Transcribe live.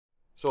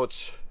So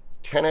it's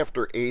 10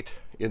 after 8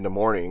 in the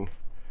morning.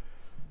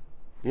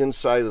 The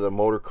inside of the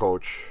motor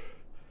coach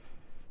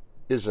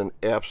is an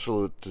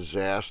absolute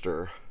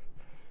disaster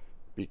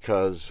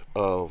because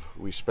of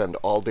we spend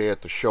all day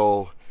at the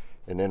show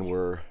and then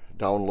we're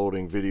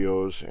downloading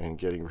videos and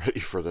getting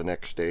ready for the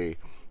next day.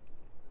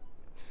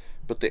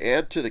 But to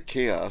add to the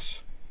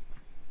chaos,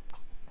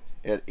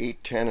 at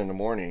 8:10 in the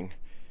morning,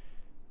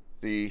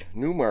 the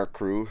Newmar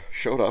crew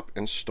showed up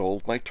and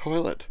stole my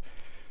toilet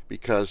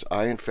because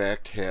I in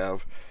fact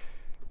have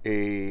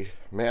a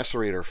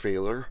macerator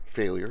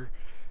failure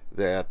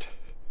that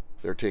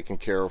they're taking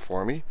care of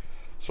for me.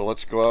 So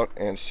let's go out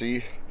and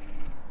see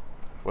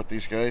what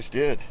these guys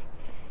did.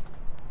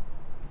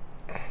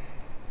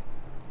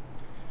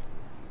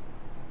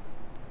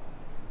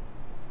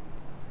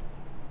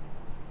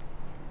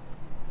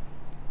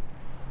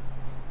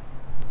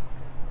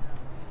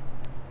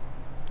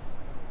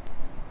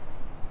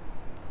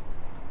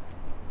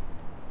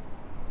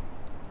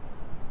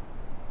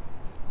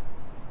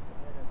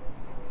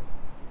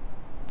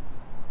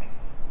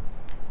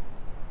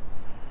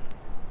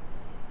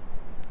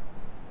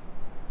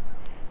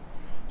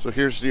 So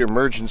here's the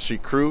emergency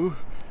crew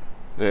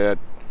that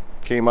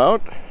came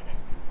out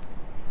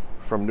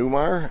from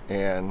Newmar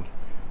and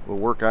will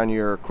work on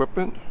your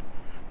equipment.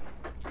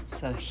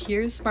 So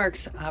here's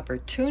Mark's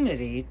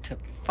opportunity to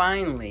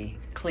finally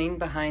clean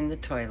behind the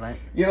toilet.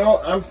 You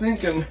know, I'm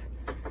thinking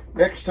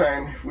next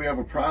time if we have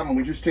a problem,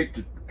 we just take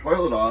the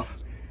toilet off,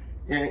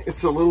 and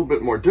it's a little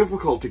bit more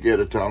difficult to get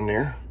it down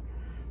there,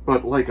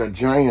 but like a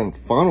giant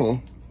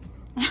funnel.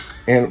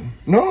 And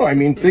no, I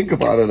mean, think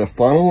about it, a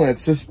funnel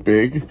that's this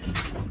big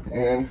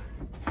and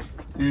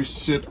you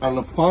sit on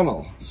the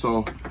funnel.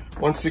 So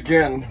once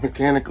again,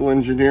 mechanical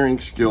engineering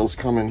skills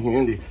come in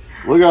handy.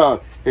 Look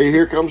out, hey,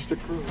 here comes the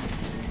crew.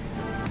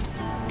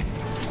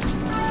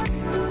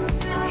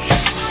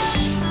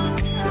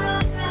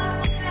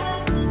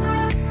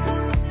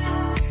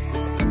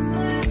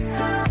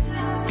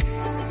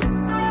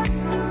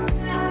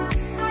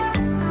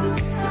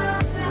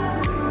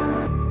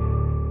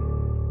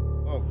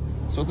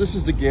 So this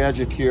is the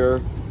gadget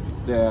here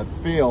that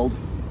failed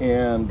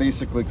and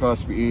basically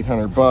cost me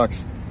 800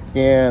 bucks,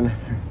 and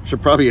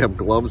should probably have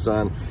gloves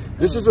on.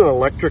 This is an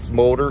electric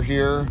motor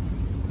here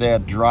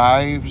that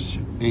drives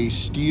a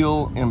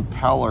steel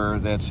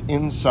impeller that's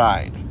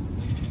inside,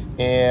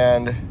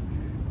 and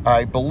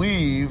I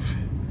believe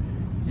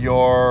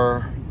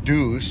your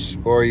deuce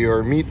or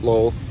your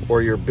meatloaf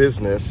or your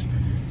business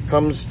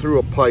comes through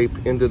a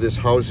pipe into this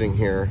housing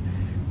here,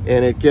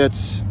 and it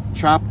gets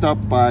chopped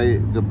up by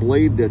the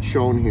blade that's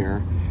shown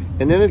here,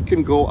 and then it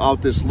can go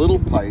out this little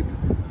pipe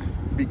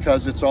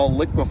because it's all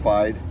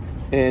liquefied,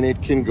 and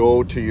it can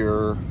go to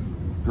your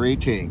gray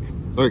tank,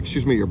 or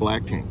excuse me, your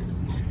black tank.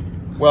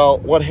 Well,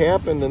 what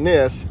happened in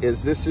this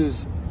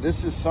is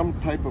some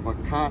type of a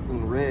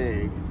cotton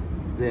rag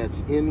that's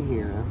in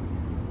here,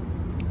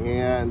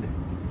 and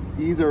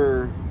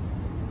either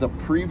the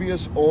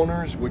previous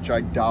owners, which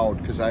I doubt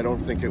because I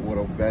don't think it would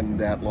have been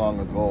that long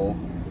ago,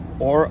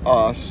 or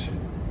us,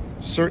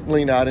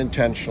 certainly not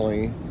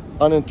intentionally,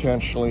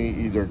 unintentionally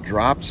either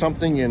dropped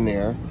something in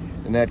there,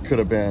 and that could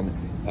have been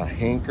a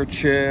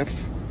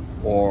handkerchief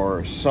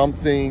or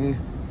something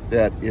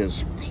that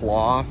is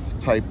cloth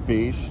type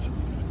based.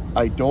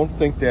 I don't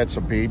think that's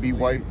a baby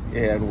wipe,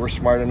 and we're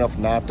smart enough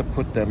not to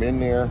put them in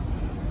there.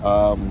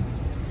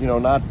 You know,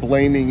 not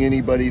blaming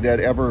anybody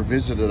that ever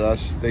visited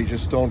us. They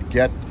just don't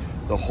get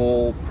the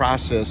whole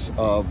process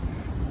of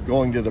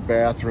going to the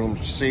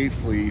bathroom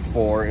safely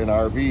for an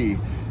RV.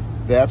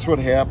 That's what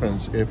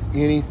happens if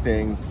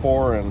anything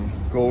foreign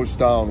goes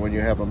down when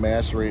you have a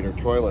macerator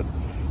toilet.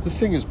 This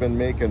thing has been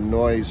making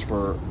noise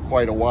for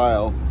quite a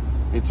while.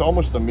 It's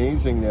almost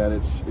amazing that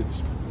it's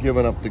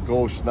given up the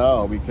ghost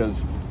now,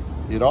 because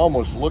it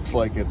almost looks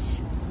like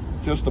it's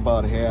just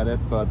about had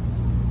it, but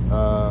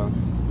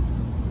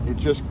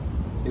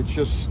it's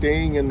just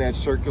staying in that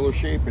circular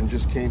shape and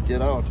just can't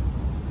get out.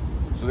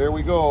 So there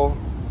we go.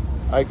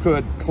 I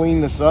could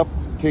clean this up,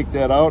 take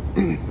that out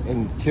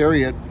and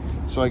carry it,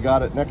 so I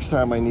got it next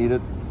time I need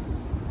it.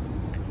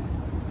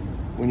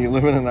 When you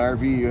live in an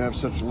RV, you have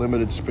such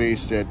limited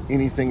space that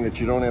anything that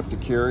you don't have to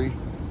carry,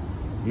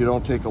 you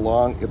don't take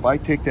along. If I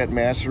take that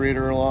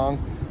macerator along,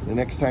 the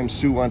next time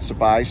Sue wants to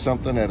buy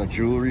something at a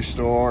jewelry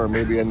store or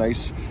maybe a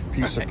nice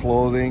piece of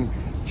clothing,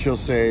 she'll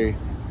say,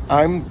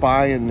 I'm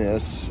buying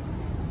this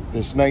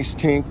nice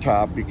tank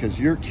top because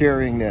you're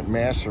carrying that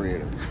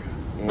macerator.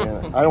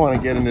 And I don't want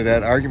to get into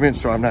that argument,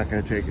 so I'm not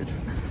going to take it.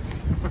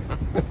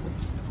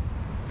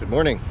 Good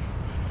morning.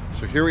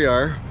 So here we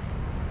are.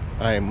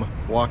 I'm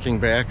walking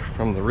back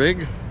from the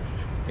rig,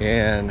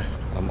 and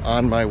I'm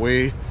on my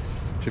way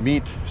to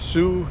meet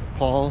Sue,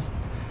 Paul,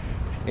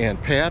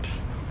 and Pat,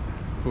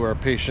 who are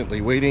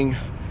patiently waiting.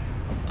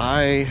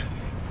 I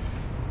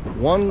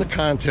won the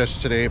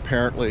contest today,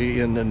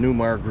 apparently, in the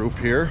Newmar group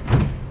here.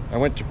 I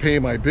went to pay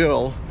my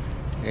bill,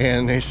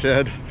 and they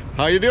said,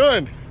 how you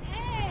doing?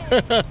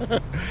 Hey.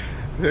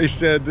 They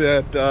said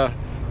that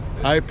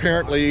I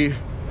apparently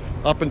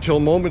up until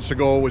moments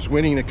ago was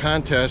winning a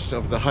contest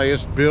of the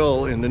highest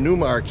bill in the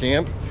Newmar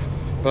camp,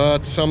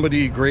 but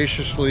somebody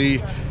graciously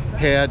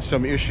had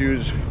some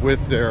issues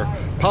with their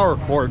power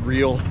cord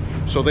reel,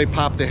 so they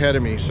popped ahead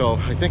of me. So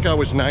I think I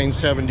was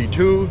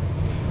 972.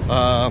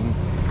 I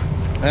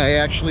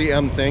actually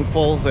am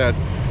thankful that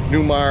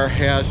Newmar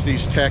has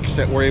these techs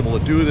that were able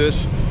to do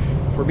this.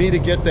 For me to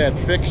get that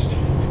fixed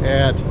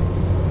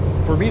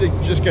for me to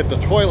just get the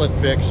toilet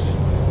fixed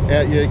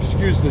you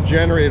excuse the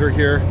generator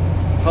here,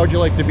 how would you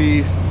like to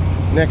be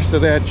next to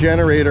that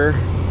generator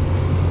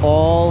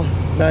all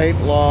night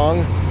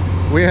long?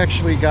 We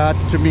actually got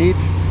to meet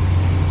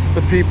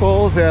the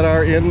people that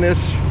are in this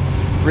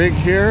rig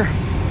here.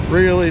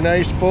 Really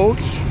nice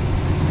folks.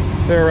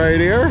 They're right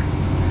here.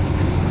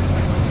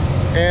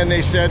 And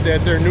they said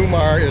that their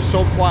Newmar is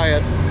so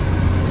quiet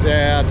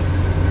that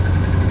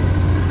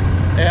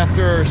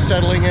after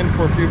settling in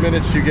for a few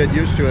minutes you get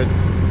used to it.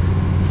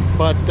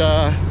 But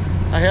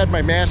I had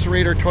my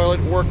macerator toilet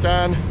worked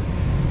on.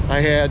 I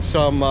had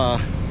some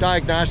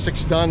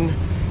diagnostics done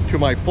to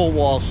my full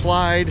wall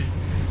slide.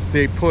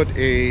 They put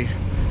a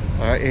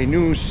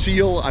new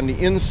seal on the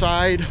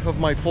inside of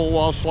my full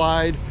wall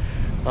slide.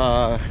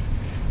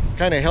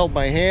 Kind of held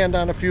my hand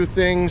on a few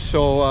things,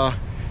 so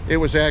it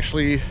was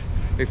actually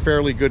a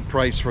fairly good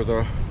price for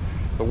the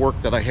work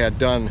that I had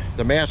done.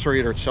 The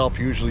macerator itself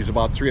usually is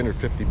about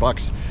 350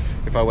 bucks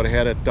if I would have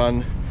had it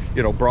done,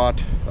 you know,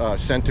 brought,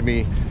 sent to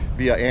me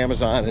via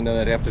Amazon, and then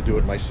I'd have to do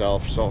it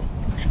myself. So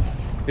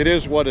it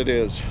is what it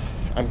is.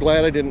 I'm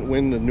glad I didn't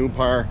win the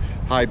Newmar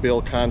high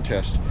bill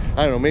contest.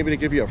 I don't know, maybe to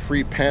give you a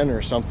free pen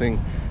or something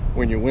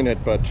when you win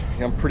it, but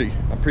I'm pretty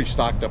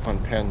stocked up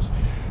on pens.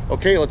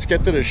 Okay, let's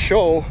get to the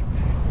show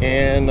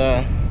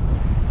and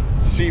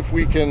see if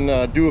we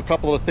can do a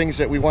couple of things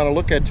that we want to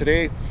look at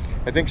today.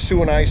 I think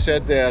Sue and I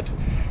said that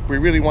we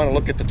really want to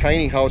look at the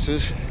tiny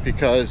houses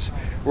because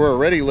we're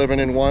already living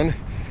in one,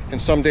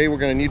 and someday we're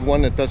going to need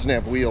one that doesn't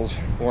have wheels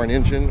or an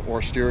engine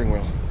or steering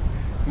wheel.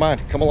 Come on,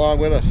 come along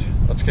with us.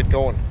 Let's get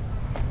going.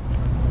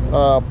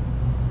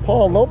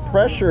 Paul, no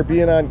pressure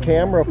being on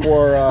camera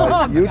for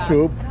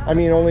YouTube. I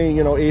mean, only,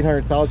 you know,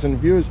 800,000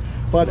 views.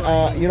 But,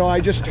 you know,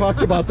 I just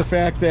talked about the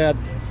fact that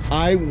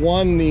I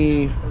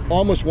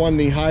almost won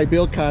the high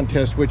bill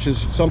contest, which is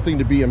something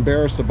to be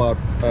embarrassed about,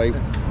 I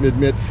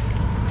admit.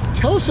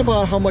 Tell us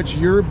about how much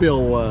your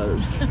bill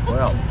was.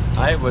 Well,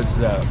 I was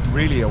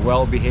really a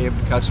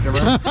well-behaved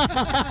customer.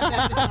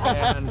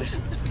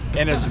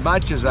 and as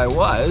much as I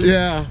was,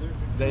 yeah,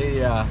 they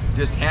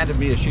just handed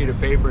me a sheet of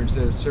paper and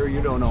said, "Sir, you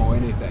don't owe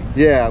anything."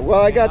 Yeah, well,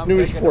 I got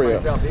news for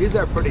you. These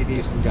are pretty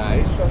decent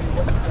guys.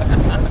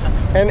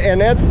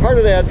 and that part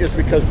of that is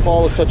because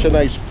Paul is such a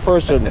nice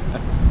person.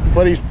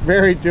 But he's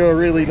married to a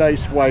really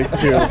nice wife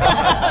too.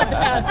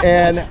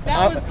 And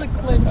that was the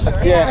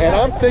clincher. Yeah, and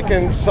I'm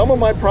thinking some of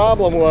my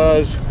problem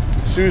was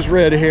Sue's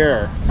red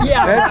hair.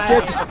 Yeah,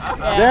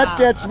 that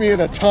gets me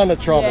in a ton of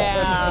trouble.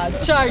 Yeah,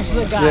 charge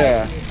the guy.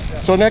 Yeah.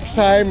 So next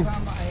time,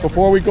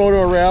 before we go to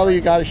a rally,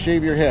 you got to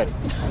shave your head.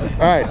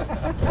 All right,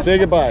 say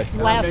goodbye.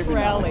 Last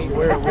rally.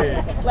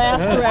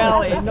 Last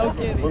rally, no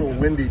kidding. A little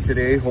windy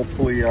today.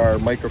 Hopefully our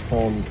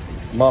microphone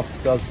muff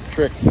does the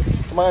trick.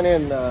 Come on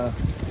in.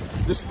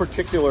 This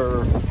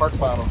particular park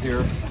model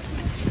here,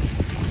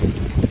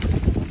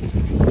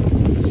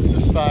 this is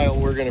the style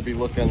we're going to be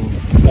looking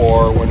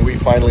for when we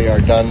finally are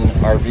done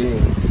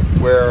RVing,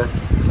 where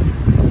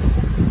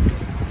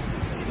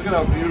look at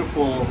how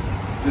beautiful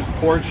this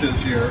porch is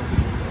here.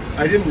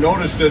 I didn't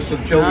notice this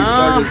until we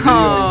started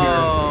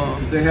videoing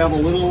here. They have a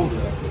little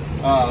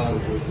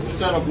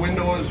set of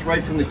windows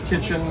right from the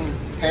kitchen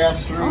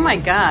pass through. Oh my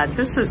God,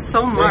 this is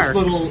so marked.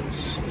 This little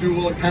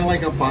stool, kind of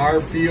like a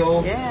bar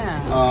feel.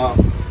 Yeah.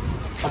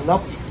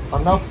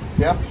 Enough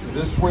depth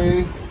this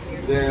way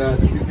that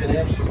you can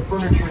have some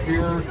furniture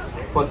here,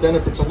 but then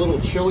if it's a little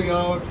chilly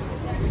out,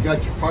 you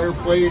got your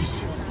fireplace,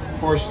 of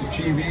course the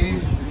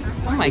TV.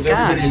 Oh my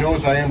gosh. Everybody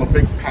knows I am a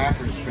big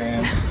Packers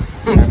fan.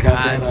 I've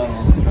got that on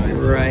all the time.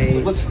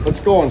 Right. But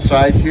let's go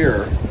inside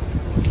here.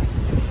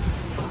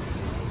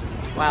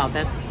 Wow,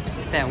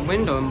 that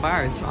window and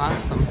bar is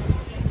awesome.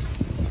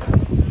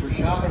 We're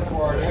shopping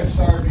for an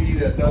XRV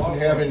that doesn't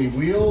have any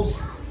wheels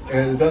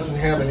and doesn't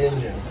have an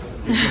engine.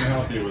 We can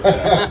help you with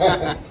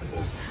that.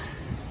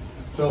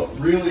 So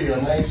really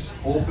a nice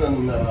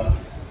open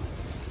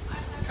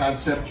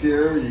concept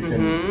here. You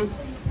can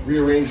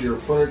rearrange your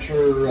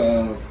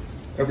furniture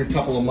every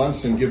couple of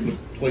months and give the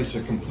place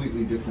a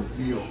completely different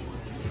feel.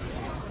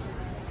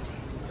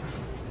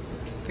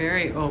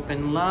 Very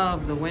open.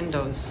 Love the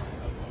windows.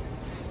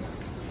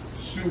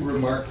 Sue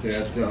remarked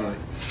that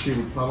she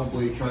would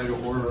probably try to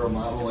order a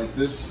model like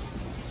this,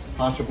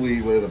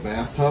 possibly with a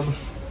bathtub.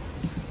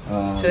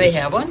 Do they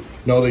have one?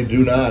 No, they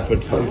do not,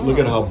 but look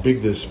at how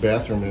big this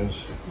bathroom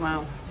is.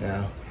 Wow.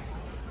 Yeah.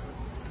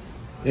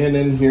 And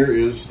then here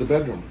is the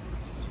bedroom.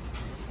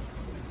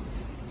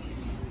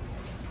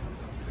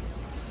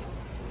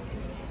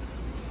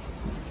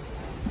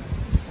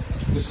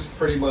 This is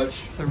pretty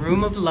much it's a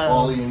room of love.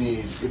 All you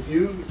need. If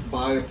you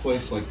buy a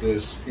place like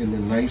this in a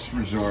nice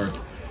resort,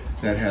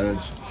 that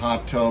has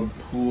hot tub,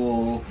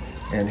 pool,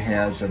 and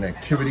has an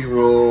activity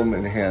room,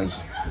 and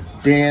has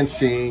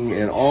dancing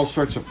and all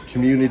sorts of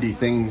community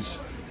things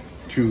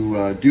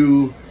to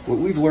do. What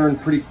we've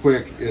learned pretty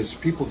quick is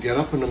people get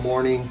up in the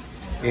morning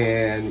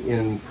and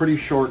in pretty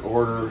short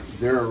order,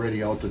 they're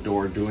already out the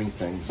door doing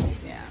things.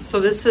 Yeah. So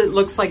this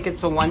looks like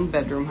it's a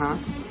 1-bedroom, huh?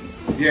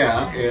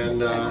 Yeah,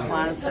 and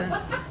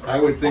I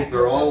would think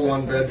they're all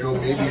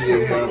 1-bedroom. Maybe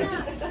they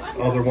have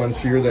other ones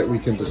here that we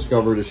can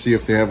discover to see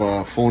if they have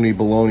a phony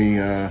baloney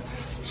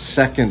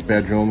 2nd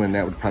bedroom, and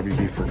that would probably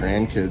be for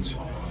grandkids.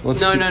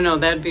 No,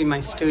 that'd be my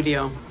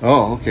studio.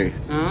 Oh, okay.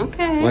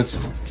 Okay. Let's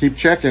keep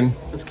checking.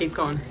 Let's keep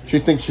going. She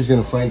thinks she's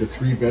going to find a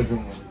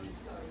 3-bedroom one.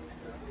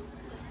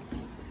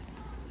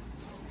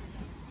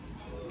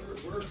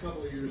 We're a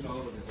couple of years out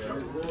of it.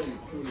 We're only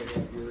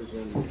 2.5 years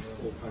in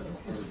full-time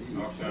RV.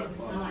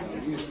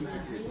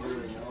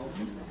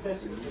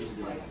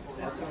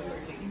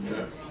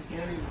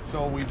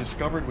 So we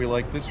discovered we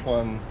like this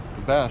one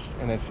the best,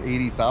 and it's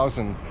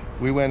 80,000.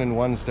 We went in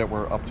ones that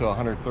were up to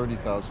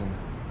 130,000.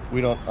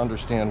 We don't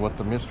understand what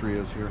the mystery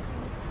is here.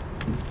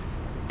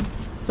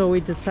 So we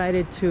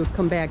decided to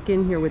come back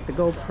in here with the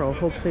GoPro.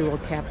 Hopefully we'll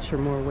capture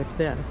more with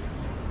this.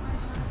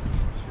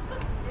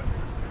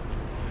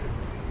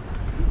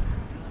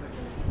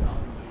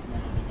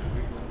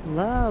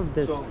 Love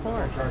this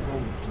park.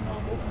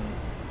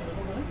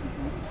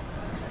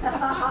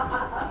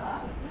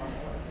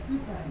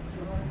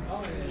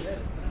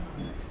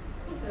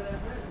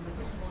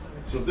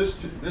 So this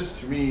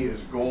to me is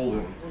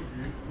golden,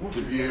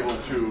 to be able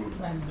to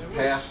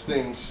pass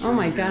things. Oh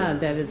my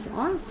God, that is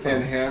awesome.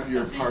 And have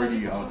your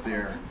party out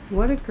there.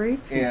 What a great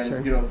feature.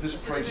 And you know, this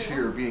price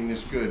here being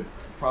this good,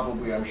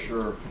 probably I'm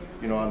sure,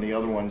 you know, on the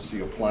other ones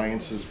the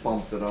appliances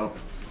bumped it up,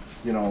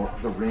 you know,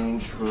 the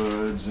range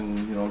hoods and,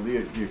 you know,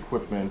 the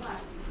equipment.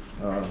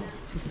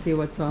 Let's see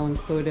what's all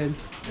included.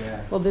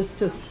 Yeah. Well, this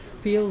just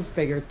feels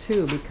bigger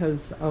too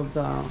because of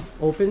the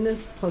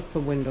openness plus the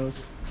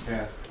windows.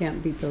 Yeah.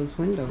 Can't beat those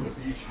windows. The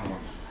beach house.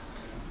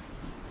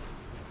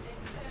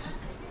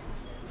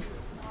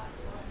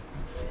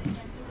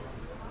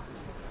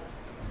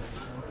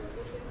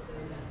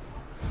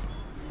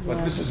 But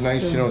Yeah, this is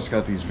nice, you know, it's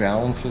got these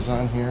valances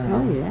on here.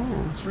 Oh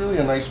yeah. It's really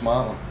a nice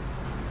model.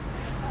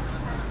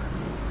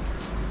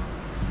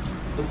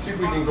 Let's see if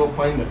we can go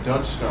find the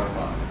Dutch Star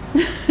model.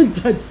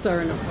 Dutch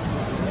Star in a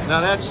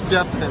Now that's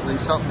definitely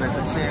something that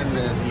the Chan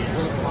man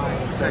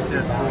needs. Check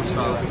that post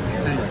out.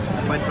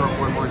 Hey, might go up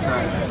one more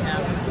time.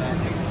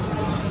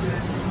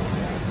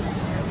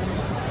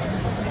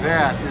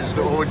 That is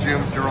the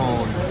OGM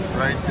drone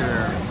right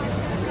there.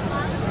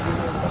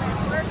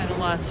 I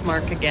lost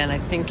Mark again. I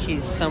think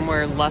he's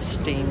somewhere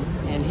lusting,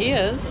 and he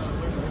is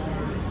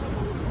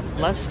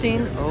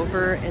lusting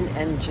over an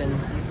engine.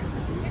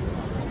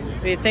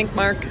 What do you think,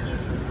 Mark?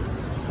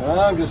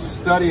 I'm just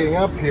studying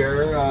up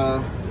here.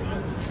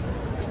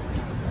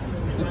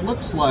 It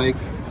looks like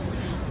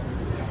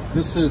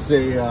this is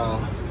a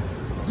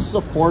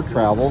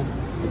FORETRAVEL.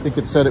 I think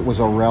it said it was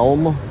a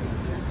Realm.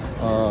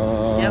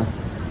 Yep.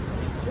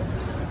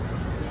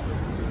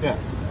 Yeah.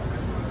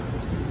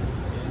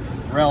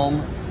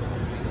 Realm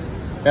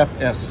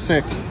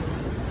FS6.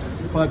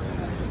 But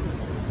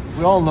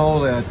we all know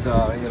that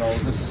you know,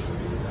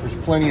 there's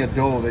plenty of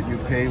dough that you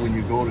pay when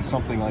you go to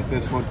something like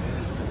this one.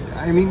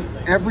 I mean,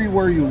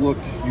 everywhere you look,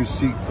 you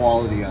see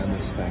quality on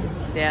this thing.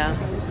 Yeah.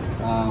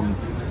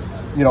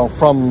 You know,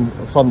 from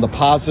the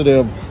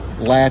positive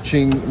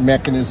latching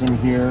mechanism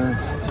here,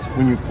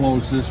 when you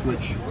close this,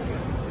 which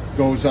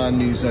goes on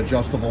these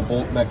adjustable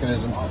bolt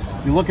mechanisms.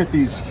 You look at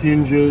these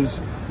hinges,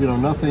 you know,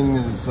 nothing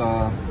is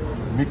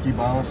Mickey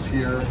Mouse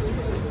here.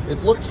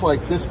 It looks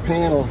like this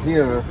panel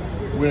here,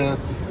 with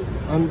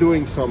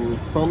undoing some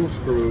thumb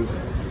screws,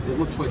 it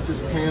looks like this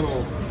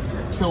panel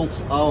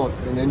tilts out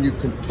and then you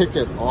can pick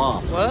it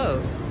off.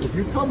 Whoa. If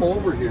you come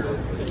over here,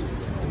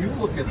 you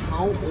look at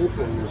how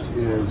open this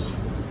is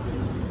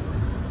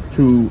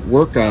to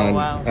work on. Oh,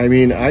 wow. I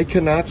mean, I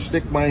cannot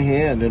stick my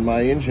hand in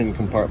my engine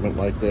compartment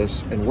like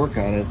this and work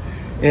on it.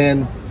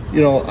 And,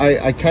 you know,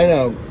 I kind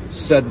of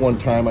said one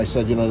time, I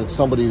said, you know, that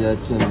somebody that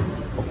can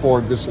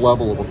afford this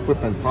level of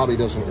equipment probably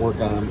doesn't work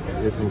on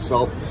it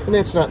himself. And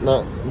that's not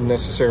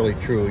necessarily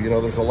true. You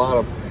know, there's a lot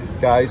of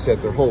guys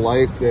that their whole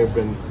life they've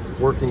been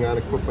working on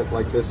equipment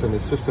like this, and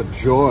it's just a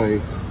joy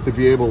to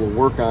be able to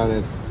work on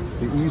it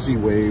the easy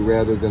way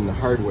rather than the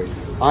hard way.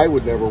 I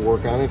would never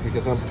work on it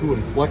because I'm too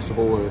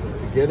inflexible to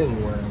get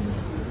anywhere on this.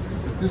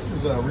 But this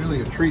is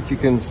really a treat. You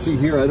can see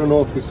here, I don't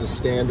know if this is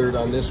standard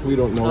on this. We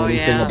don't know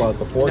anything about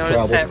the FORETRAVEL.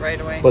 Notice that right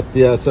away. But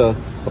yeah, it's a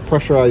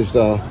pressurized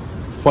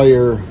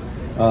fire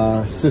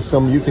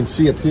system. You can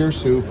see up here,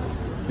 Sue,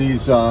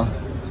 these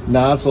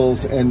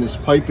nozzles and this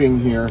piping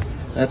here.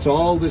 That's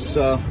all this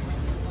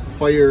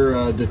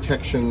fire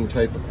detection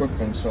type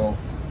equipment. So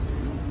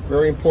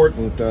very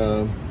important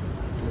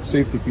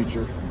safety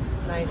feature.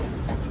 Nice.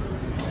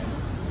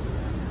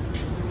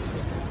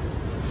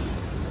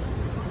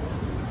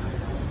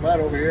 Come on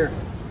over here.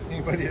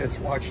 Anybody that's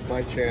watched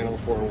my channel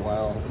for a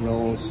while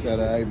knows that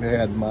I've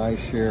had my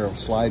share of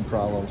slide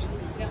problems.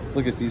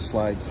 Look at these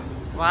slides.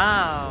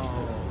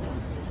 Wow.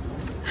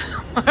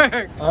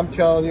 Mark. I'm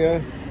telling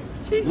you,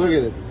 Jesus. Look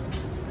at it.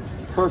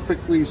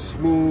 Perfectly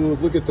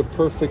smooth. Look at the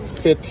perfect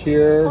fit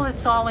here. Well,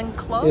 it's all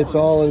enclosed. It's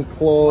all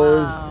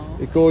enclosed. Wow.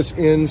 It goes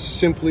in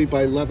simply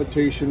by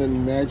levitation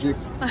and magic.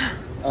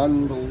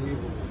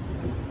 Unbelievable.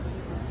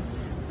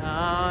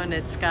 Oh, and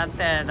it's got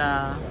that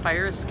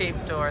fire escape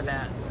door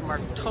that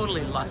Mark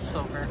totally lusts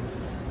over.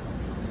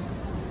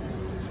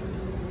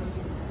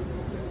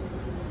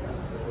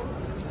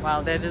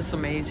 Wow, that is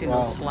amazing,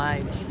 Wow. those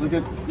slides. Look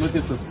at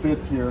the fit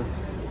here.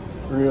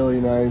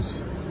 Really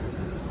nice.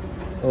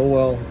 Oh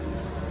well.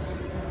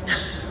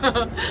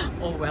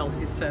 Oh well,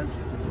 he says.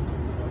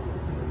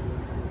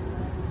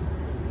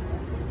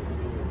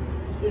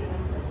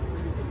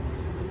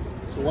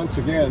 So once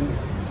again,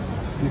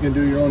 you can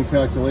do your own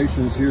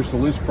calculations. Here's the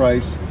list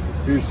price.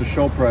 Here's the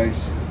show price.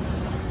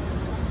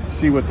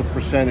 See what the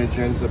percentage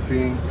ends up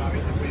being.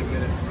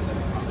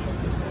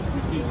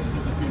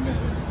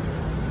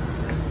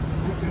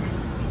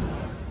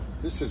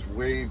 This is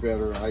way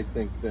better, I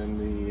think, than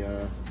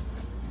the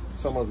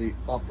some of the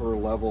upper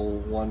level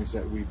ones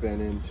that we've been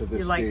into this.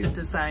 You like day. the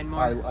design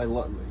more? I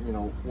love, you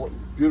know, what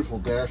beautiful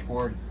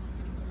dashboard.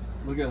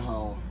 Look at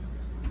how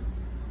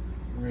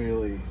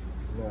really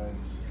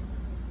nice.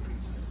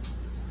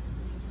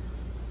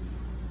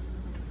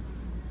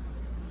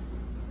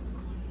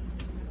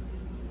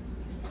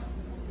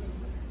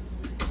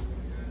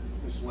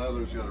 This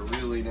leather's got a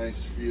really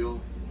nice feel.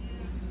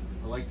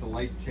 I like the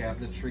light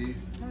cabinetry.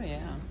 Oh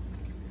yeah.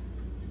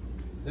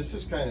 This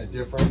is kind of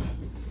different,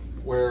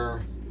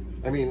 where,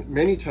 I mean,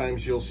 many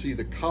times you'll see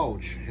the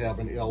couch have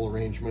an L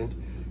arrangement,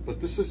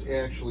 but this is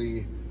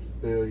actually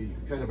the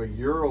kind of a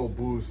Euro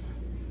booth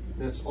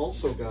that's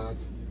also got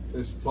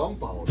this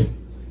bump out.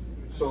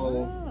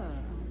 So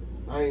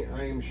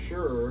I'm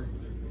sure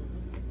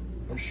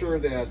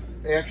that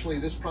actually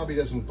this probably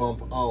doesn't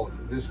bump out.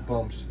 This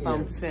bumps in.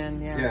 Bumps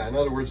in, yeah. Yeah, in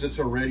other words, it's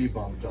already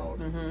bumped out.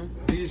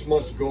 These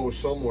must go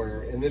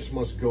somewhere, and this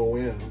must go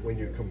in when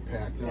you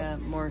compact it. Yeah,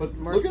 more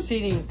Look at,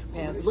 seating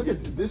capacity. Look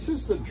at, this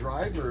is the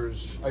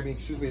driver's,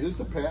 this is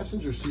the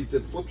passenger seat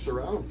that flips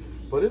around,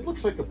 but it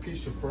looks like a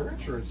piece of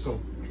furniture. It's so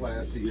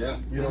classy. Yeah.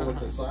 You know, with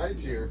the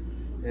sides here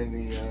and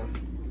the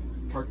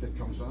part that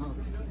comes out.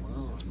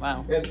 Wow.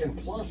 Wow. And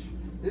plus,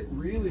 it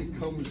really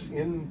comes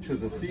into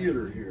the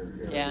theater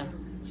here. Yeah.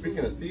 Speaking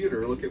of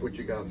theater, look at what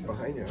you got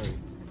behind you.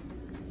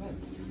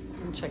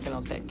 I'm checking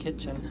out that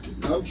kitchen.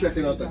 I'm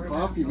checking out the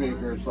coffee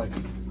maker. It's like,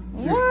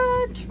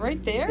 what?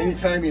 Right there?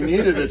 anytime you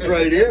need it, it's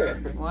right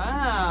here.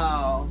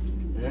 Wow.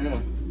 Yeah.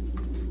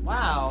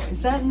 Wow.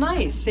 Is that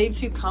nice?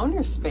 Saves you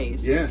counter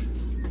space. Yeah.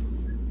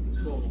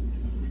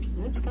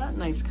 It's got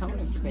nice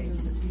counter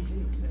space.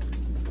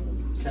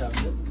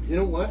 You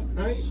know what?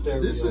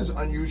 This is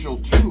unusual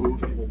too.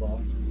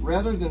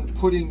 Rather than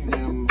putting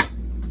them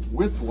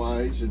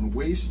widthwise and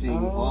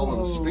wasting all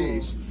of the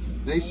space,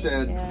 they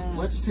said,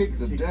 let's take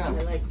the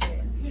depth.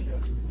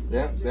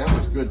 That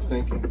was good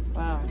thinking.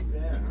 Wow.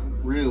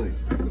 Really.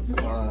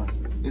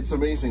 It's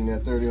amazing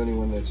that they're the only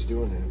one that's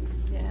doing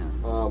that.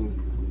 Yeah.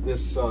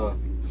 This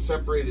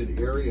separated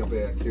area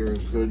back here is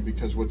good,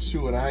 because what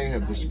Sue and I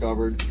have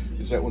discovered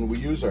is that when we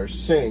use our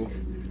sink,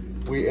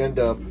 we end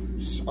up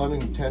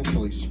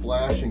unintentionally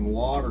splashing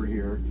water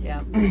here.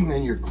 Yeah.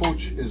 And your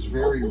coach is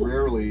very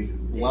rarely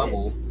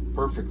level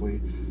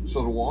perfectly,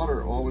 so the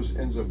water always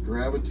ends up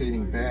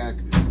gravitating back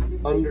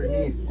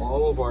underneath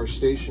all of our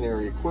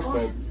stationary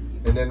equipment,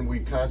 and then we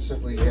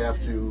constantly have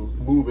to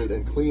move it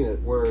and clean it,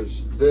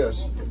 whereas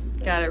this,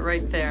 got it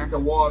right there. the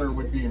water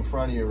would be in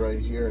front of you right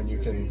here, and you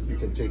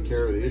can take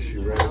care of the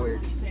issue right away.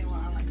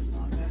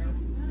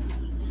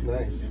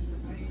 Nice.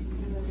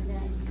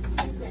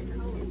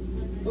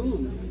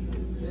 Ooh.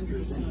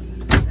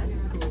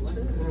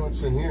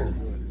 What's in here?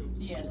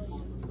 Yes.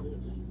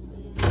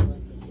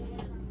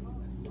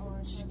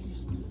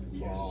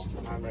 Wow.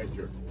 I'm right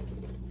here.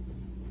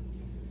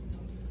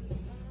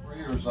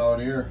 Sprayers out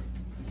here.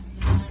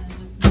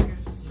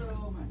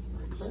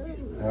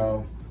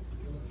 Oh.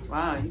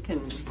 Wow, you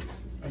can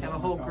have a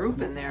whole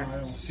group in there.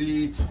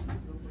 Seat,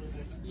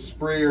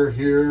 sprayer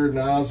here,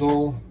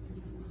 nozzle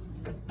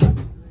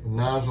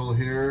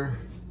here.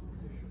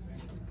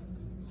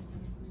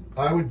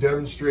 I would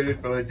demonstrate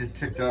it, but I get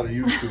kicked out of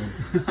YouTube.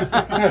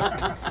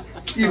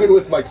 Even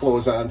with my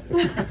clothes on.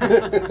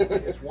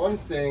 It's one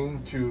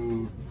thing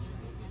to,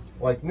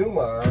 like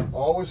Newmar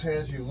always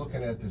has you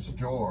looking at this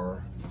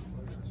door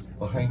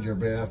behind your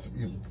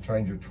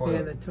behind your toilet.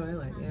 Yeah, the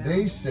toilet, yeah.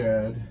 They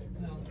said,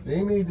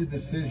 they made the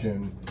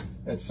decision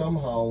that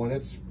somehow when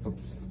it's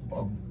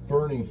a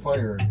burning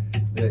fire,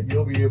 that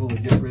you'll be able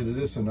to get rid of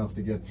this enough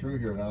to get through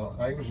here. Now,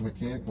 I was a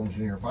mechanical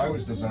engineer. If I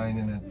was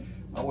designing it,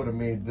 I would have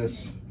made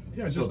this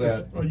so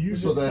that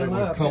it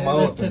would come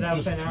out and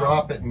just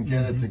drop it and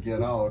get it to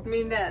get out. I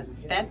mean,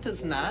 that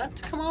does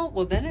not come out?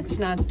 Well, then it's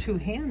not too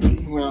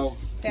handy. Well,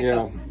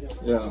 yeah.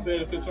 Say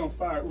if it's on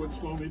fire, it would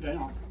slow me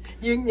down.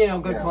 You know,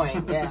 good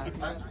point, yeah.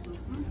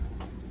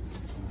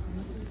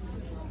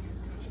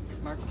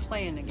 Mark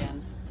playing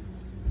again.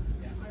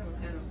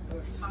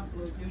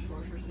 top-load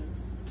dishwasher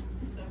since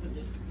the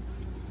 70s.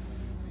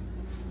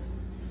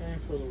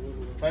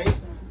 Honey,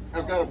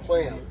 I've got a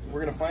plan.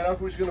 We're going to find out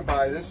who's going to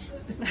buy this,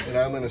 and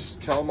I'm going to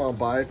tell them I'll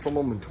buy it from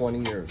them in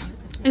 20 years.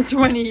 In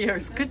 20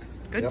 years. Good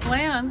Yep.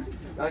 plan.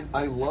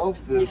 I love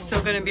this. He's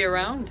still going to be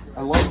around.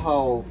 I love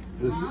how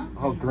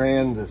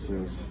grand this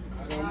is.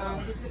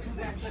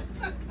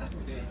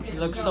 He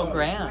looks so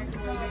grand.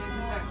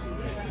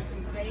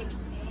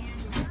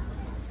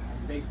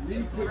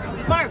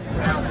 Mark,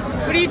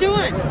 what are you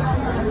doing?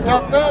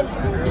 Nothing.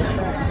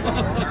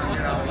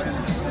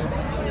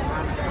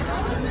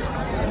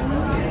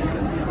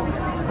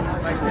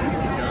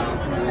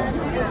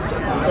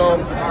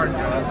 So,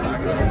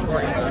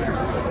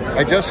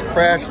 I just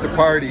crashed the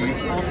party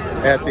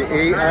at the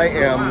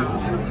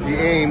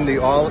AIM, the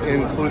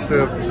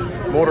All-Inclusive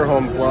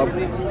Motorhome Club.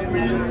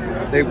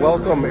 They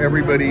welcome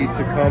everybody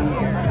to come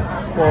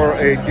for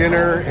a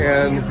dinner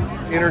and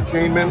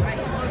entertainment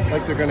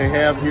like they're going to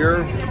have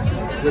here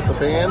with the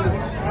band.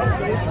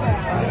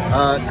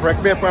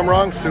 Correct me if I'm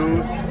wrong,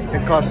 Sue.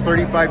 It costs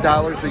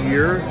 $35 a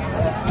year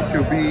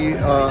to be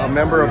a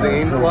member of the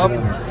AIM Club.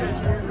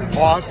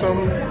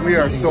 Awesome. We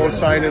are so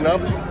signing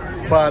up,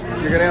 but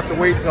you're going to have to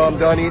wait till I'm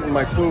done eating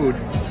my food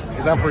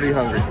because I'm pretty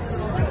hungry.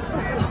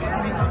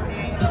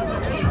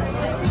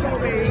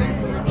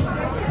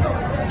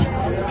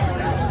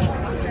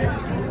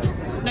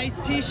 Nice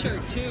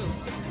t-shirt too.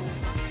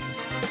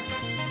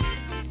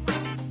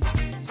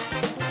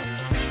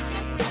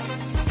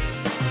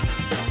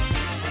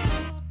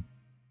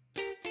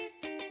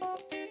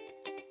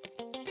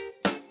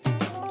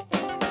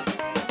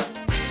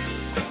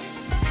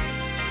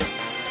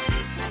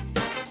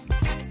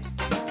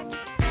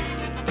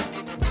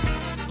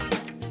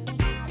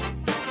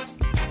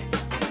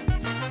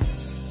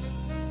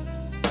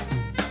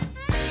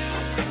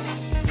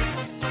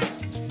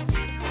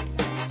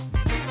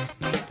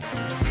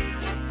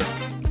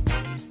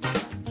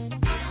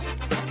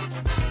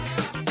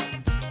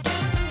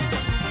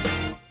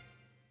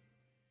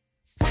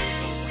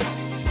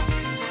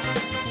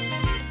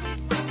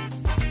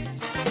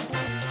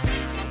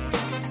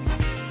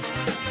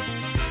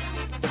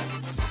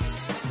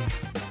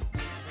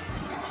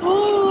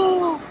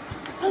 Oh,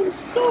 I'm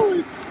so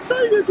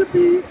excited to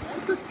be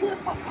at the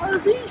Tampa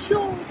RV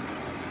show.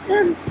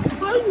 And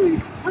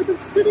finally, I've been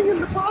sitting in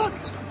the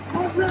box,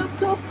 all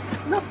wrapped up,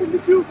 nothing to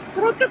do.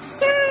 But I've got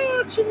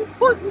such an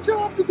important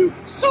job to do.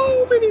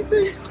 So many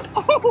things.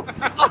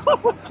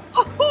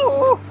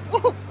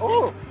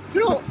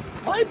 You know,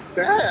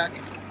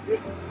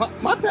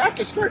 my back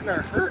is starting to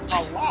hurt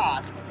a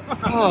lot.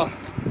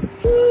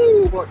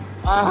 But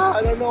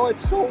I don't know,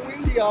 it's so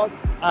windy out.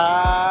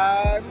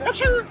 I'm not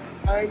sure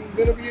I'm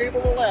going to be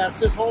able to last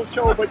this whole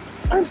show, but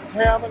I'm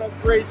having a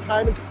great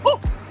time. And,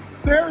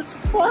 there's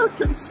Mark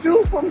and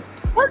Sue from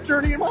our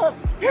Journey in Myles.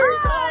 Hey,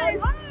 guys!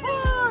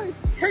 Hi!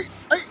 Hey,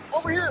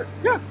 over here!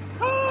 Yeah,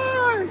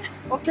 hi!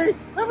 Okay,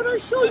 have a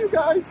nice show, you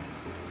guys.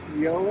 See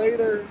you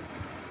later.